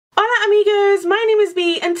amigos, my name is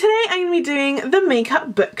Bea and today I'm going to be doing the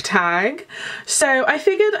makeup book tag. So I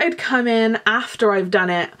figured I'd come in after I've done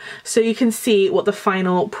it so you can see what the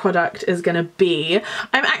final product is going to be.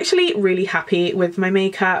 I'm actually really happy with my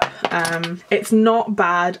makeup. It's not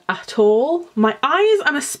bad at all. My eyes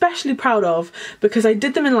I'm especially proud of because I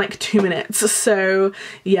did them in like 2 minutes. So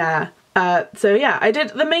yeah. I did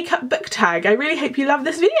the makeup book tag. I really hope you love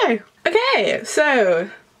this video. Okay, so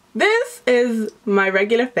this is my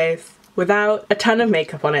regular face without a ton of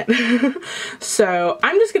makeup on it. So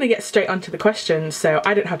I'm just gonna get straight onto the questions so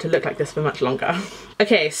I don't have to look like this for much longer.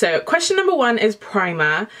 Okay, so question number 1 is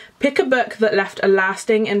primer. Pick a book that left a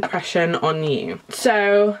lasting impression on you.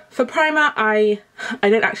 So for primer, I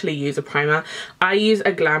don't actually use a primer. I use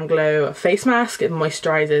a Glam Glow face mask. It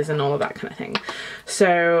moisturizes and all of that kind of thing.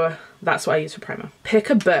 So that's what I use for primer. Pick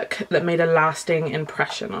a book that made a lasting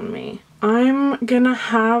impression on me. I'm gonna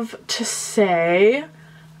have to say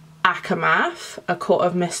ACOMAF, A Court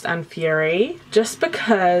of Mist and Fury, just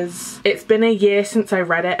because it's been a year since I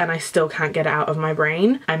read it and I still can't get it out of my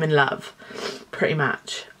brain. I'm in love, pretty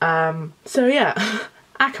much. So yeah,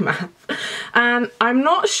 ACOMAF. And I'm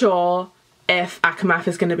not sure if ACOMAF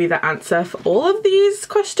is going to be the answer for all of these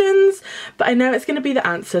questions, but I know it's going to be the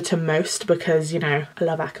answer to most because, you know, I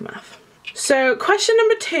love ACOMAF. So question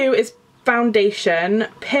number 2 is foundation.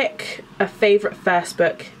 Pick a favourite first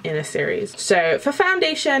book in a series. So for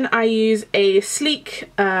foundation, I use a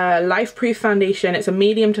Sleek Life Proof foundation. It's a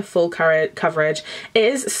medium to full coverage. It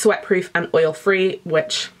is sweat proof and oil free,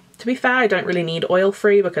 which to be fair, I don't really need oil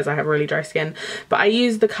free because I have really dry skin, but I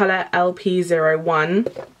use the colour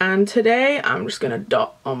LP01 and today I'm just gonna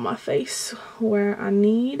dot on my face where I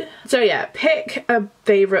need. So yeah, pick a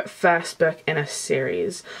favourite first book in a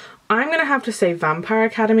series. I'm gonna have to say Vampire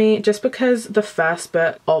Academy just because the first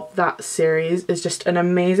book of that series is just an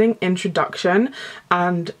amazing introduction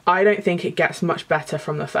and I don't think it gets much better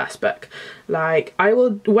from the first book. Like,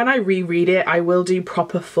 when I reread it, I will do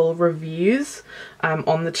proper full reviews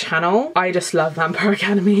on the channel. I just love Vampire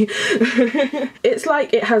Academy. It's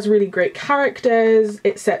like, it has really great characters,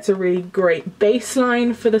 it sets a really great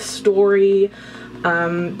baseline for the story.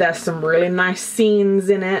 There's some really nice scenes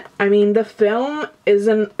in it. I mean, the film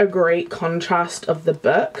isn't a great contrast of the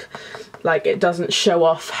book. Like, it doesn't show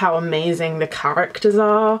off how amazing the characters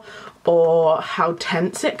are or how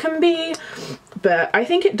tense it can be, but I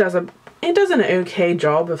think it does an okay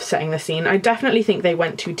job of setting the scene. I definitely think they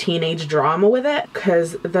went to teenage drama with it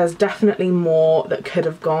because there's definitely more that could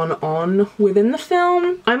have gone on within the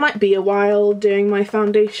film. I might be a while doing my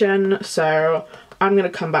foundation, so I'm gonna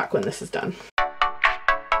come back when this is done.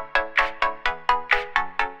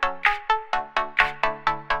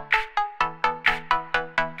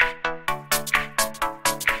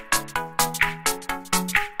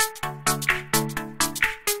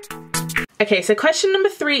 Okay, so question number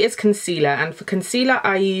 3 is concealer, and for concealer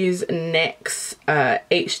I use NYX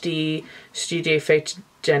HD Studio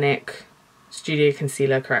Photogenic Studio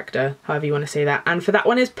Concealer Corrector, however you want to say that. And for that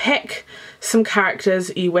one is pick some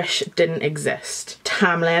characters you wish didn't exist.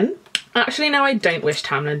 Tamlin. Actually, no, I don't wish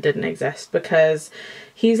Tamlin didn't exist because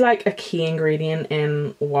he's like a key ingredient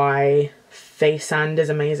in why face sand is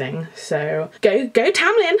amazing. So go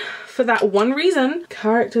Tamlin for that one reason.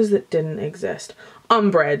 Characters that didn't exist.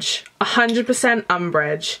 Umbridge, 100%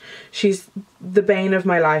 Umbridge. She's the bane of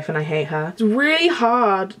my life and I hate her. It's really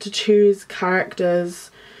hard to choose characters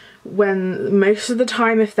when most of the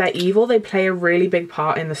time if they're evil they play a really big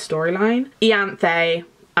part in the storyline. Ianthe,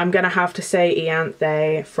 I'm gonna have to say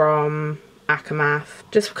Ianthe from ACOMAF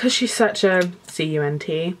just because she's such a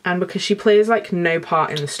CUNT and because she plays like no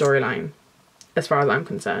part in the storyline as far as I'm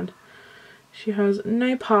concerned. She has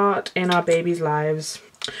no part in our babies' lives.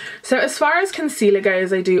 So as far as concealer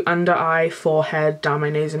goes, I do under eye, forehead, down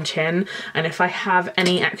my nose and chin, and if I have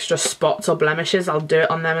any extra spots or blemishes I'll do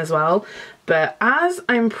it on them as well. But as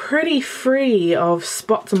I'm pretty free of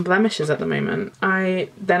spots and blemishes at the moment, I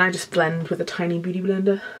just blend with a tiny beauty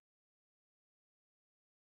blender.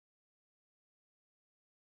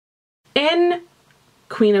 In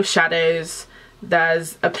Queen of Shadows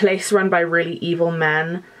there's a place run by really evil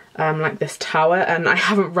men, like this tower, and I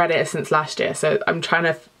haven't read it since last year so I'm trying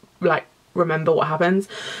to like remember what happens,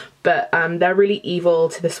 but they're really evil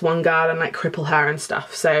to this one girl and like cripple her and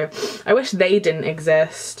stuff, so I wish they didn't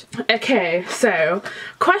exist. Okay, so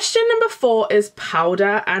question number 4 is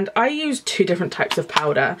powder, and I use 2 different types of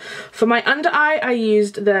powder. For my under eye I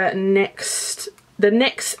used the NYX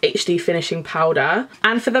HD finishing powder,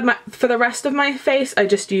 and for the rest of my face I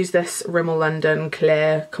just use this Rimmel London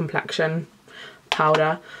clear complexion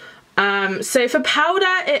powder. So for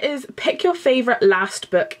powder, it is pick your favourite last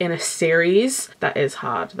book in a series. That is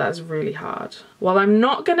hard. That is really hard. Well, I'm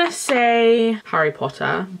not gonna say Harry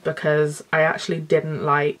Potter because I actually didn't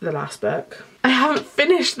like the last book. I haven't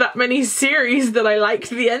finished that many series that I liked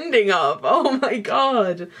the ending of. Oh my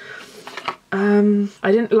god.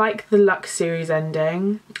 I didn't like the Lux series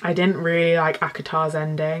ending. I didn't really like ACOTAR's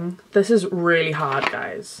ending. This is really hard,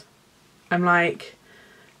 guys. I'm like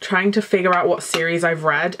trying to figure out what series I've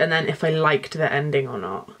read and then if I liked the ending or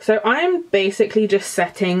not. So I'm basically just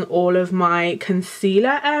setting all of my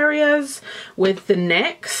concealer areas with the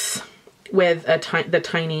NYX with the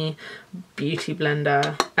tiny beauty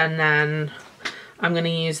blender, and then I'm gonna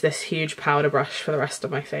use this huge powder brush for the rest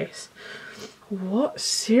of my face. What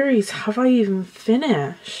series have I even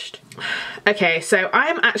finished? Okay, so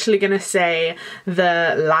I'm actually gonna say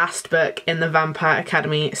the last book in the Vampire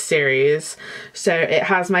Academy series. So it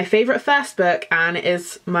has my favourite first book and it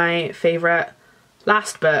is my favourite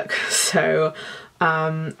last book. So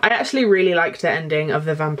I actually really liked the ending of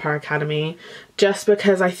the Vampire Academy just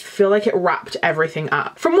because I feel like it wrapped everything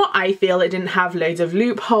up. From what I feel, it didn't have loads of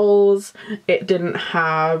loopholes, it didn't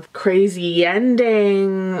have crazy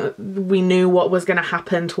ending, we knew what was going to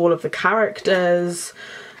happen to all of the characters.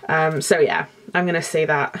 So yeah, I'm gonna say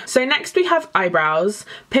that. So next we have eyebrows.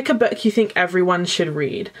 Pick a book you think everyone should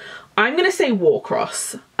read. I'm gonna say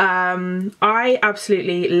Warcross. I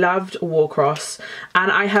absolutely loved Warcross,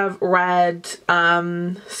 and I have read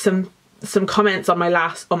some comments on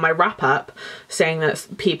my wrap up saying that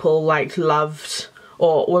people loved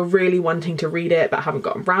or were really wanting to read it but haven't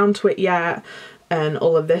gotten around to it yet, and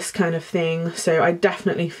all of this kind of thing. So I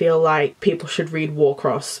definitely feel like people should read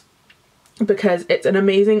Warcross because it's an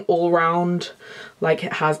amazing all-round, like,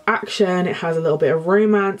 it has action, it has a little bit of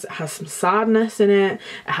romance, it has some sadness in it,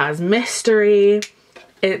 it has mystery.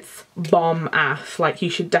 It's bomb AF, like, you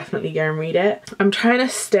should definitely go and read it. I'm trying to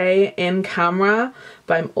stay in camera,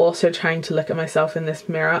 but I'm also trying to look at myself in this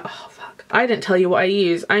mirror. Oh fuck, I didn't tell you what I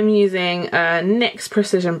use. I'm using a NYX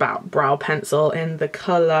Precision Brow Pencil in the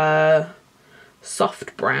colour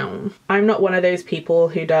Soft Brown. I'm not one of those people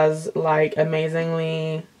who does like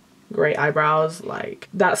amazingly great eyebrows, like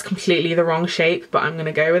that's completely the wrong shape, but I'm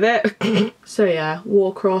gonna go with it. So yeah,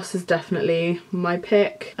 Warcross is definitely my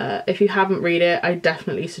pick. If you haven't read it, I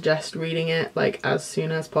definitely suggest reading it like as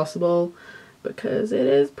soon as possible because it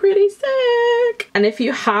is pretty sick. And if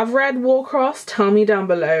you have read Warcross, tell me down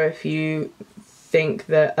below if you think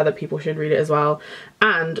that other people should read it as well,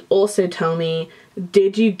 and also tell me,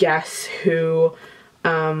 did you guess who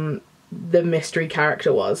the mystery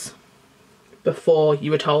character was before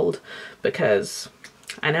you were told? Because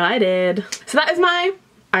I know I did. So that is my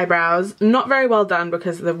eyebrows. Not very well done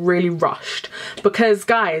because they're really rushed, because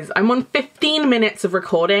guys, I'm on 15 minutes of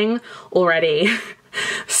recording already.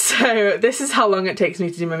 So this is how long it takes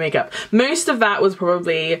me to do my makeup. Most of that was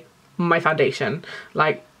probably my foundation.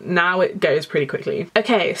 Like, now it goes pretty quickly.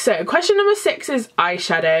 Okay, so question number 6 is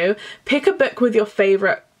eyeshadow. Pick a book with your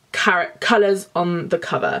favourite colours on the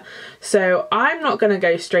cover. So I'm not going to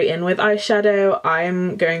go straight in with eyeshadow.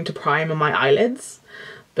 I'm going to primer my eyelids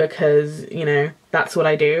because, you know, that's what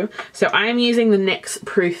I do. So I'm using the NYX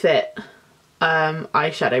Proof It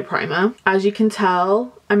eyeshadow primer. As you can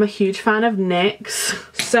tell, I'm a huge fan of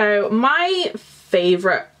NYX. So my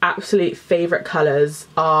absolute favourite colours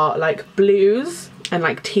are like blues and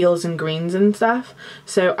like teals and greens and stuff.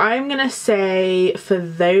 So I'm gonna say for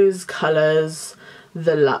those colours,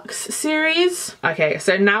 the Luxe series. Okay,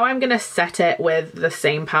 so now I'm gonna set it with the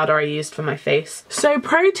same powder I used for my face. So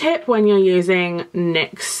pro tip when you're using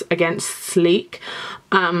NYX against Sleek,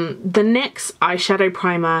 the NYX eyeshadow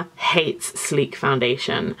primer hates Sleek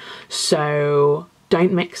foundation, so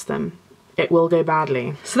don't mix them. It will go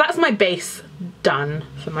badly. So that's my base done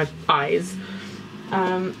for my eyes.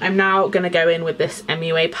 I'm now going to go in with this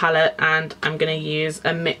MUA palette and I'm going to use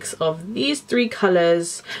a mix of these 3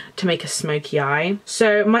 colours to make a smoky eye.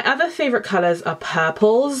 So my other favourite colours are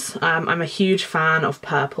purples. I'm a huge fan of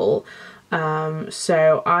purple.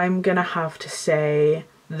 So I'm going to have to say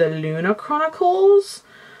the Lunar Chronicles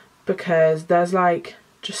because there's like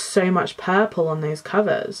just so much purple on those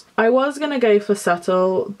covers. I was going to go for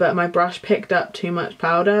subtle, but my brush picked up too much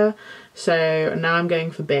powder. So now I'm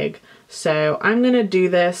going for big. So I'm gonna do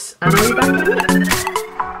this and I'll be back in a minute.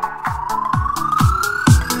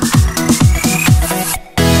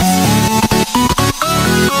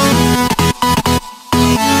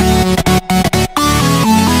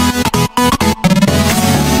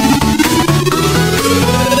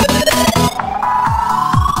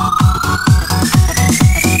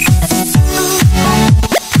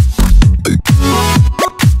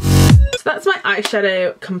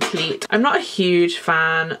 eyeshadow complete. I'm not a huge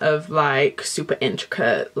fan of like super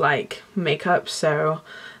intricate like makeup, so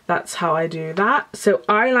that's how I do that. So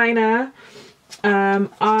eyeliner,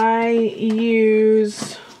 I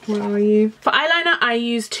use, where are you? For eyeliner, I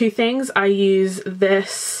use two things. I use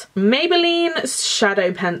this Maybelline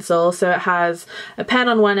shadow pencil, so it has a pen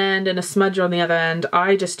on one end and a smudger on the other end.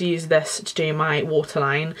 I just use this to do my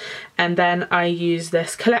waterline. And then I use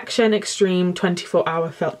this Collection Extreme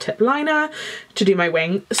 24-Hour Felt Tip Liner to do my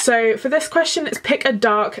wing. So for this question, it's pick a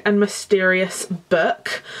dark and mysterious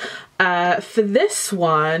book. For this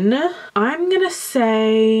one, I'm gonna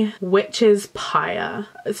say Witch's Pyre.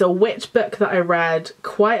 It's a witch book that I read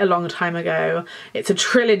quite a long time ago. It's a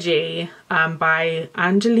trilogy by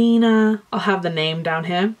Angelina. I'll have the name down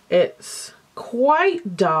here. It's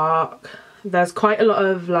quite dark. There's quite a lot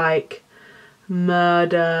of like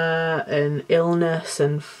murder and illness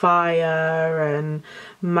and fire and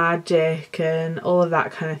magic and all of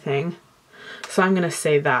that kind of thing. So I'm going to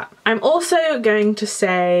say that. I'm also going to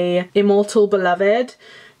say Immortal Beloved,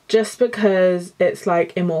 just because it's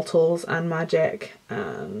like immortals and magic,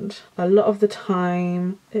 and a lot of the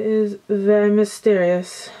time it is very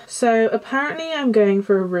mysterious. So apparently I'm going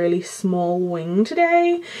for a really small wing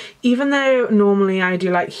today, even though normally I do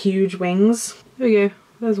like huge wings. There we go.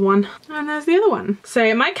 There's one and there's the other one.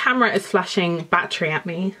 So my camera is flashing battery at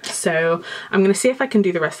me, so I'm gonna see if I can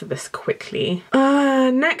do the rest of this quickly.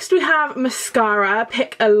 Next we have mascara,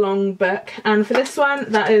 pick a long book, and for this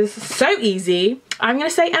one that is so easy. I'm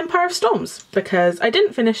gonna say Empire of Storms because I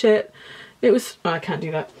didn't finish it. It was, oh, I can't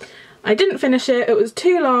do that. I didn't finish it, it was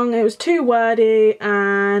too long, it was too wordy,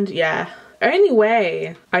 and yeah. Only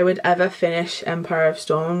way I would ever finish Empire of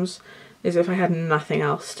Storms is if I had nothing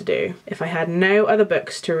else to do. If I had no other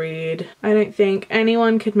books to read. I don't think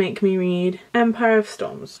anyone could make me read Empire of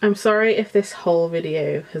Storms. I'm sorry if this whole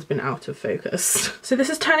video has been out of focus. So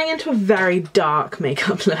this is turning into a very dark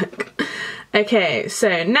makeup look. Okay,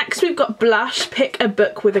 so next we've got blush. Pick a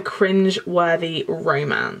book with a cringe-worthy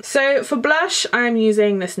romance. So for blush, I'm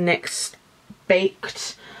using this NYX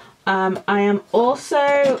Baked. I am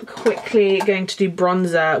also quickly going to do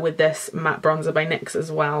bronzer with this matte bronzer by NYX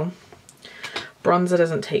as well. Bronzer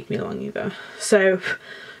doesn't take me long either. So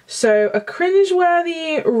a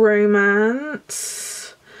cringeworthy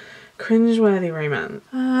romance. Cringeworthy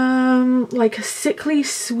romance. Like a sickly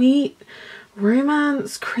sweet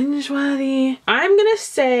romance, cringeworthy. I'm gonna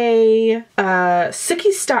say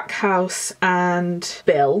Sookie Stackhouse and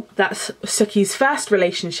Bill. That's Sookie's first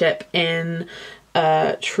relationship in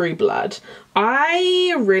True Blood.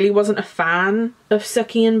 I really wasn't a fan of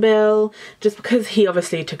Sookie and Bill just because he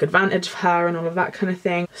obviously took advantage of her and all of that kind of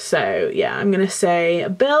thing. So yeah, I'm gonna say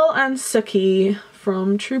Bill and Sookie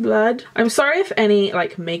from True Blood. I'm sorry if any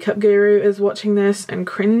like makeup guru is watching this and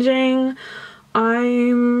cringing.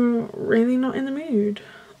 I'm really not in the mood.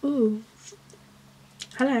 Ooh.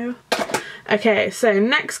 Hello. Okay, so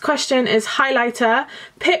next question is highlighter.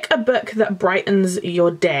 Pick a book that brightens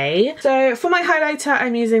your day. So for my highlighter,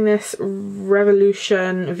 I'm using this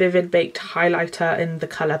Revolution Vivid Baked highlighter in the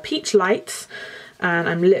colour Peach Lights, and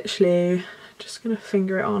I'm literally just gonna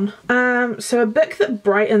finger it on. So a book that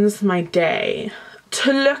brightens my day.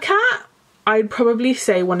 To look at, I'd probably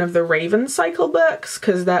say one of the Raven Cycle books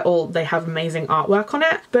because they have amazing artwork on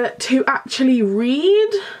it. But to actually read,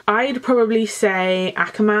 I'd probably say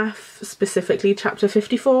ACOMAF, specifically chapter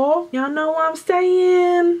 54. Y'all know what I'm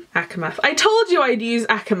saying? ACOMAF. I told you I'd use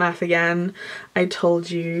ACOMAF again. I told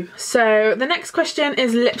you. So the next question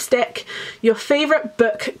is lipstick. Your favourite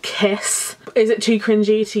book kiss. Is it too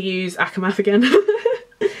cringy to use ACOMAF again?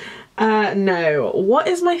 No. What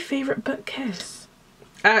is my favourite book kiss?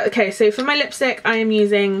 Okay, so for my lipstick, I am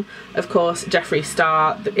using, of course, Jeffree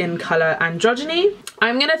Star in colour Androgyny.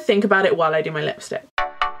 I'm going to think about it while I do my lipstick.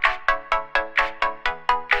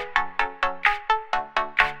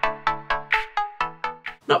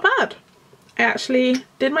 Not bad. I actually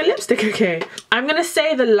did my lipstick okay. I'm going to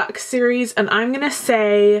say the Luxe series, and I'm going to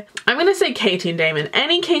say Katie and Damon.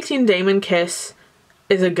 Any Katie and Damon kiss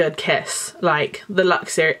is a good kiss. Like the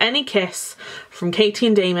Luxe series. Any kiss from Katie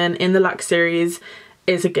and Damon in the Luxe series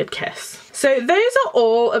is a good kiss. So those are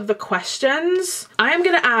all of the questions. I am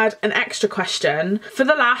going to add an extra question. For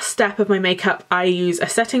the last step of my makeup, I use a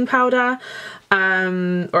setting powder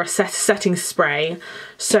or a setting spray.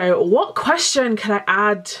 So what question can I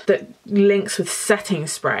add that links with setting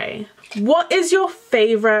spray? What is your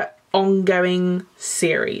favourite ongoing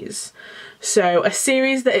series? So a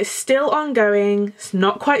series that is still ongoing, it's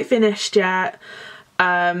not quite finished yet,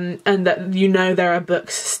 and that you know there are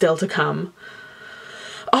books still to come.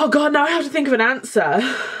 Oh god, now I have to think of an answer.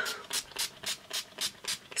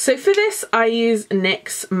 So for this I use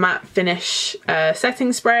NYX Matte Finish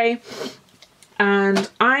setting spray, and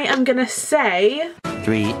I am gonna say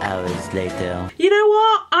 3 hours later. You know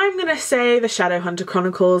what? I'm gonna say the Shadowhunter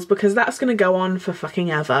Chronicles, because that's gonna go on for fucking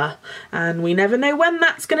ever and we never know when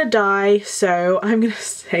that's gonna die, so I'm gonna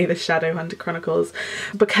say the Shadowhunter Chronicles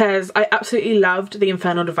because I absolutely loved the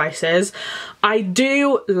Infernal Devices. I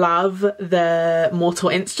do love the Mortal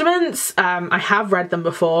Instruments. I have read them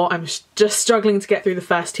before. I'm just struggling to get through the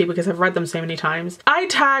first two because I've read them so many times. I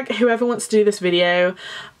tag whoever wants to do this video.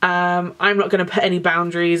 I'm not going to put any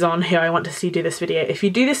boundaries on who I want to see do this video. If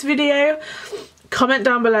you do this video, comment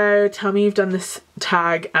down below, tell me you've done this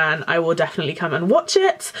tag and I will definitely come and watch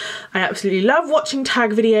it. I absolutely love watching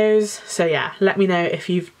tag videos, so yeah, let me know if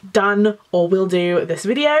you've done or will do this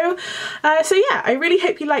video. So yeah, I really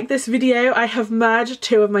hope you like this video. I have merged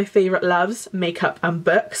two of my favourite loves, makeup and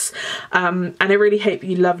books, and I really hope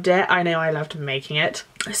you loved it. I know I loved making it.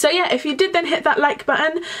 So yeah, if you did, then hit that like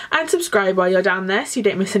button and subscribe while you're down there so you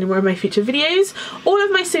don't miss any more of my future videos. All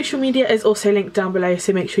of my social media is also linked down below,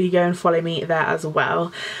 so make sure you go and follow me there as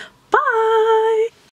well.